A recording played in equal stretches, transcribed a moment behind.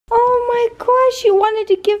my gosh, you wanted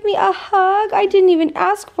to give me a hug? I didn't even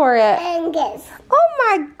ask for it. And kiss. Oh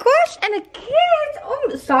my gosh, and a kiss. Oh,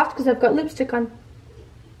 it's soft because I've got lipstick on.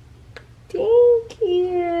 Thank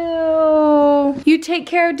you. You take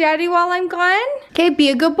care of Daddy while I'm gone? Okay, be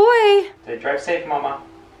a good boy. Okay, drive safe, Mama.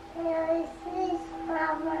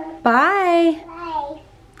 Bye. Bye.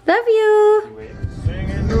 Love you.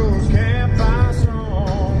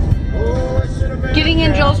 Getting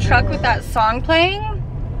in Joel's truck with that song playing,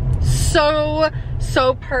 so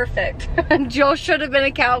perfect. Joel should have been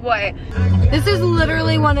a cowboy. This is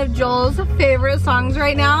literally one of Joel's favorite songs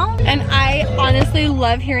right now, and I honestly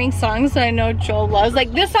love hearing songs that I know Joel loves.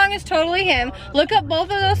 Like, this song is totally him. Look up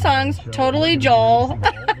both of those songs, totally Joel.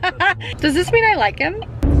 Does this mean I like him?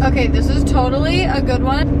 Okay, this is totally a good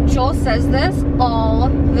one. Joel says this all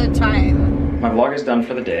the time. My vlog is done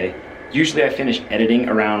for the day. Usually I finish editing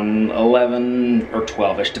around 11 or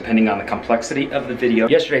 12ish, depending on the complexity of the video.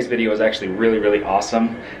 Yesterday's video was actually really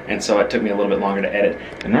awesome, and so it took me a little bit longer to edit.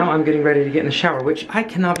 And now I'm getting ready to get in the shower, which I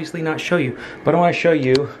can obviously not show you, but I want to show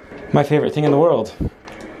you my favorite thing in the world.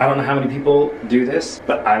 I don't know how many people do this,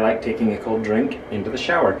 but I like taking a cold drink into the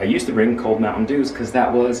shower. I used to bring cold Mountain Dews because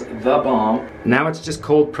that was the bomb. Now it's just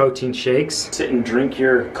cold protein shakes. Sit and drink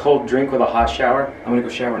your cold drink with a hot shower. I'm gonna go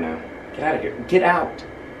shower now. Get out of here. Get out.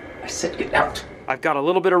 I said get out. I've got a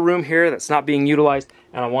little bit of room here that's not being utilized,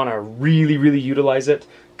 and I want to really utilize it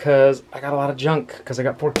because I got a lot of junk because I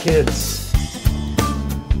got 4 kids.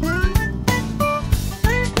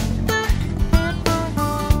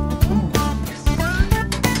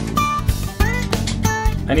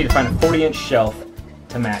 I need to find a 40-inch shelf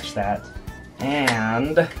to match that,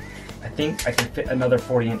 and I think I can fit another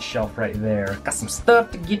 40-inch shelf right there. Got some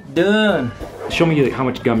stuff to get done. Show me how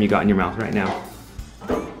much gum you got in your mouth right now.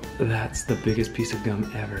 That's the biggest piece of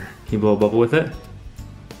gum ever. Can you blow a bubble with it?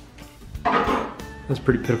 That's a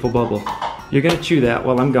pretty pitiful bubble. You're gonna chew that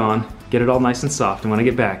while I'm gone, get it all nice and soft, and when I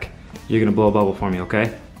get back, you're gonna blow a bubble for me,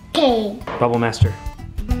 okay? Okay. Bubble master.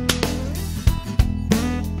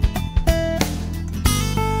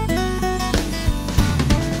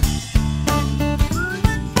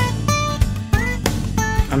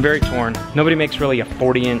 I'm very torn. Nobody makes really a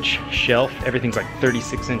 40-inch shelf. Everything's like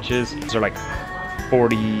 36 inches. These are like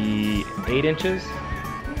 48 inches,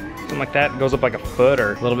 something like that. It goes up like a foot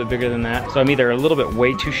or a little bit bigger than that. So I'm either a little bit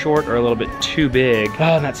way too short or a little bit too big.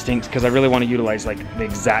 Oh, and that stinks because I really want to utilize like the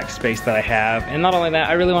exact space that I have. And not only that,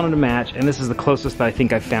 I really want them to match. And this is the closest that I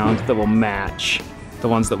think I've found that will match the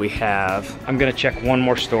ones that we have. I'm gonna check one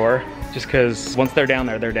more store just because once they're down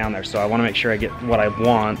there, they're down there. So I want to make sure I get what I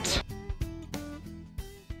want.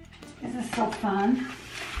 This is so fun.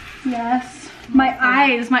 Yes. My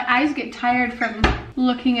eyes get tired from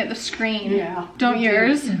looking at the screen. Yeah. Don't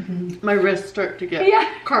yours? My wrists start to get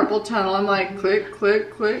carpal tunnel. I'm like, click.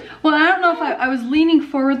 Well, I don't know if I was leaning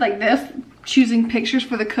forward like this, choosing pictures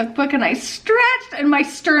for the cookbook, and I stretched, and my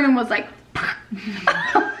sternum was like.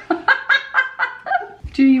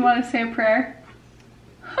 Do you want to say a prayer?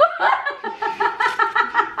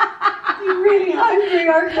 You're really hungry,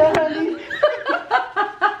 aren't you, honey?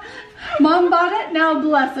 Mom bought it, now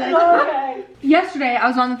bless it. Okay. Yesterday, I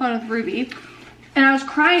was on the phone with Ruby, and I was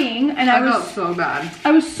crying, and I felt so bad.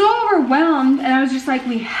 I was so overwhelmed, and I was just like,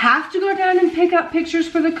 we have to go down and pick up pictures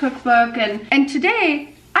for the cookbook, and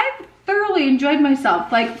today, I've thoroughly enjoyed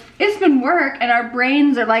myself. Like, it's been work, and our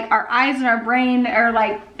brains are like, our eyes and our brain are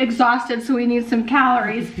like exhausted, so we need some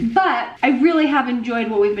calories, but I really have enjoyed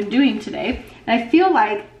what we've been doing today, and I feel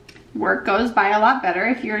like work goes by a lot better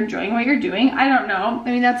if you're enjoying what you're doing. I don't know.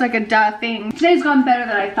 I mean, that's like a duh thing. Today's gone better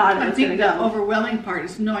than I thought it was gonna go. I think the overwhelming part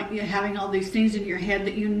is knowing you're having all these things in your head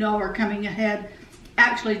that you know are coming ahead.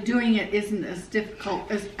 Actually doing it isn't as difficult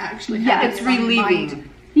as actually having it's it on your relieving. mind.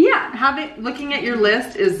 Yeah. Looking at your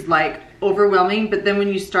list is like overwhelming, but then when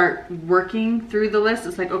you start working through the list,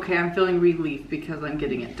 it's like, okay, I'm feeling relief because I'm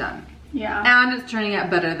getting it done. Yeah. And it's turning out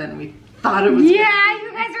better than we thought it was. Yeah,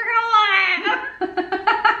 you guys are gonna love it.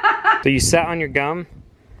 So you sat on your gum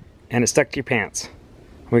and it stuck to your pants.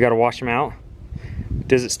 We gotta wash them out.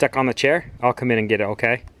 Does it stuck on the chair? I'll come in and get it,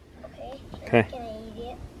 okay? Okay. Can I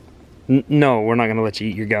eat it? No, we're not gonna let you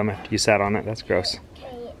eat your gum after you sat on it. That's gross. Can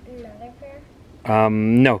I eat another pair?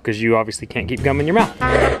 No, because you obviously can't keep gum in your mouth.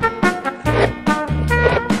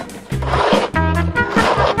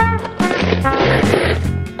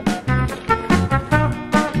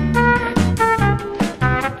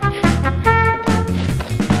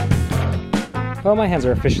 Well, my hands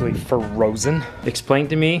are officially frozen. Explain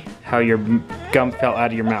to me how your gum fell out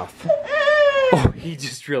of your mouth. Oh, he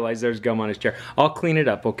just realized there's gum on his chair. I'll clean it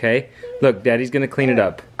up, okay? Look, Daddy's gonna clean it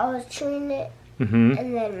up. I was chewing it, Mm-hmm.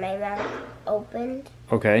 and then my mouth opened,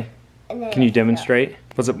 Okay. Can you demonstrate?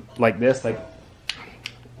 Was it like this?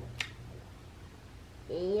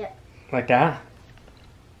 Like that?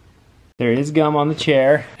 There is gum on the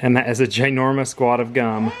chair, and that is a ginormous wad of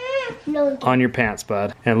gum on your pants,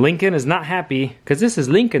 bud. And Lincoln is not happy, because this is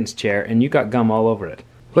Lincoln's chair, and you got gum all over it.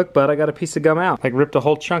 Look, bud, I got a piece of gum out. Like, ripped a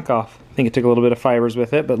whole chunk off. I think it took a little bit of fibers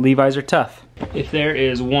with it, but Levi's are tough. If there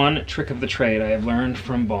is one trick of the trade I have learned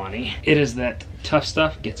from Bonnie, it is that tough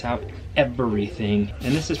stuff gets out everything.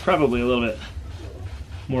 And this is probably a little bit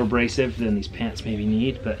more abrasive than these pants maybe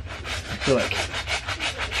need, but I feel like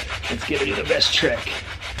it's giving you the best trick.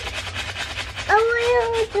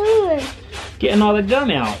 Oh, what are you doing? Getting all the gum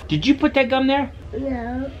out. Did you put that gum there?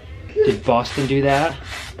 No. Did Boston do that?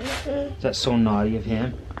 Is that so naughty of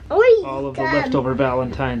him? Oh, All of the leftover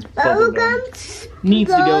Valentine's bubble gum needs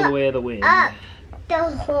to go the way of the wind. Up the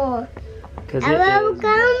hole. Because Bubble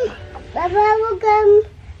gum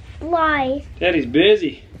flies. Daddy's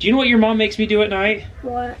busy. Do you know what your mom makes me do at night?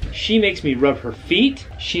 What? She makes me rub her feet.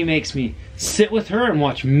 She makes me sit with her and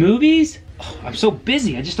watch movies. Oh, I'm so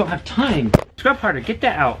busy, I just don't have time. Scrub harder, get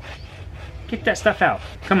that out. Get that stuff out.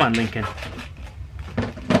 Come on, Lincoln.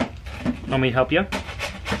 Want me to help you?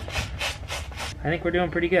 I think we're doing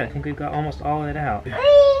pretty good. I think we've got almost all of it out.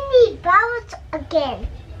 I need bubbles again.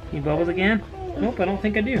 Need bubbles again? Nope, I don't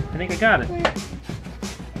think I do. I think I got it.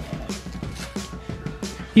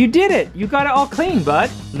 You did it! You got it all clean, bud.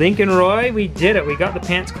 Lincoln Roy, we did it. We got the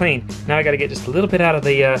pants clean. Now I gotta get just a little bit out of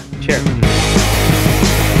the chair.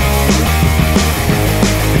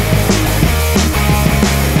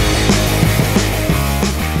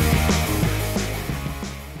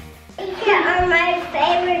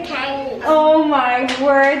 Oh my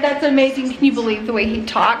word, that's amazing. Can you believe the way he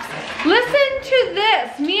talks? Listen to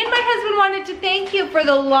this. Me and my husband wanted to thank you for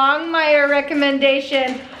the Longmire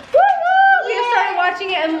recommendation. Woo-hoo! We have started watching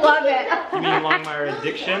it and love it. You mean Longmire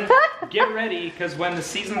addiction? Get ready, because when the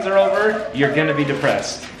seasons are over, you're gonna be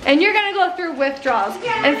depressed. And you're gonna go through withdrawals.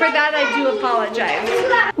 And for that, I do apologize.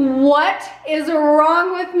 What is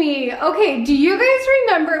wrong with me? Okay, do you guys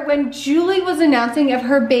remember when Julie was announcing if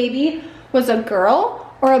her baby was a girl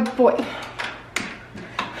or a boy?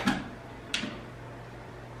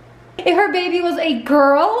 If her baby was a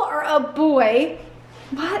girl or a boy,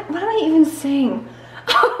 what am I even saying?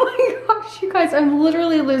 Oh my gosh, you guys, I'm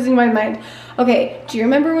literally losing my mind. Okay, do you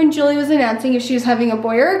remember when Julie was announcing if she was having a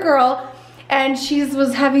boy or a girl? And she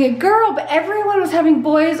was having a girl, but everyone was having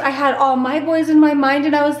boys. I had all my boys in my mind,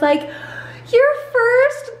 and I was like, your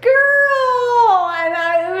first girl! And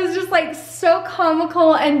it was just like so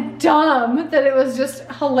comical and dumb that it was just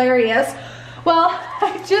hilarious. Well,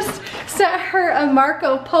 I just sent her a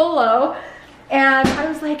Marco Polo, and I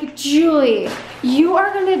was like, Julie, you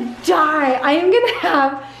are gonna die. I am gonna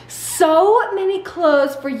have so many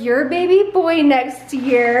clothes for your baby boy next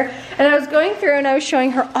year. And I was going through and I was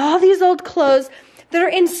showing her all these old clothes that are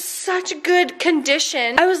in such good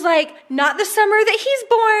condition. I was like, not the summer that he's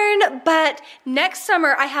born, but next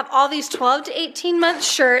summer I have all these 12 to 18 month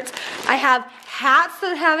shirts. I have hats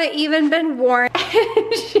that haven't even been worn.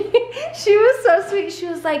 And she was so sweet. She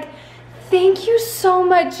was like, thank you so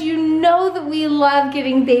much. You know that we love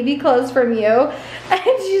getting baby clothes from you.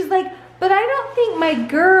 And she's like, but I don't think my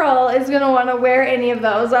girl is gonna wanna wear any of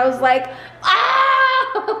those. I was like,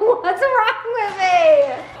 what's wrong with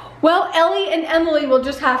me? Well, Ellie and Emily will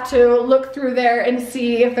just have to look through there and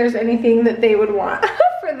see if there's anything that they would want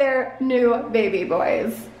for their new baby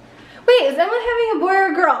boys. Wait, is Emily having a boy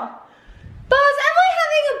or a girl? Bo, is Emily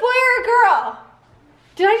having a boy or a girl?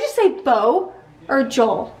 Did I just say Bo or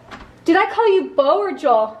Joel? Did I call you Bo or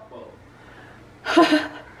Joel? Bo.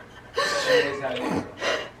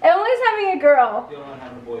 Emily's having a girl. The only one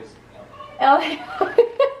having boys. Ellie.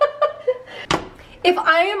 If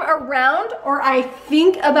I am around or I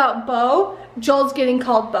think about Bo, Joel's getting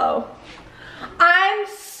called Bo. I'm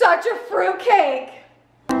such a fruitcake.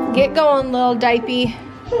 Get going, little diaper.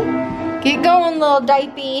 Get going, little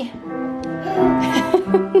diaper.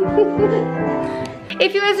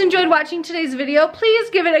 If you guys enjoyed watching today's video, please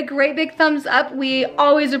give it a great big thumbs up. We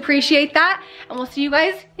always appreciate that. And we'll see you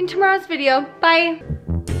guys in tomorrow's video. Bye.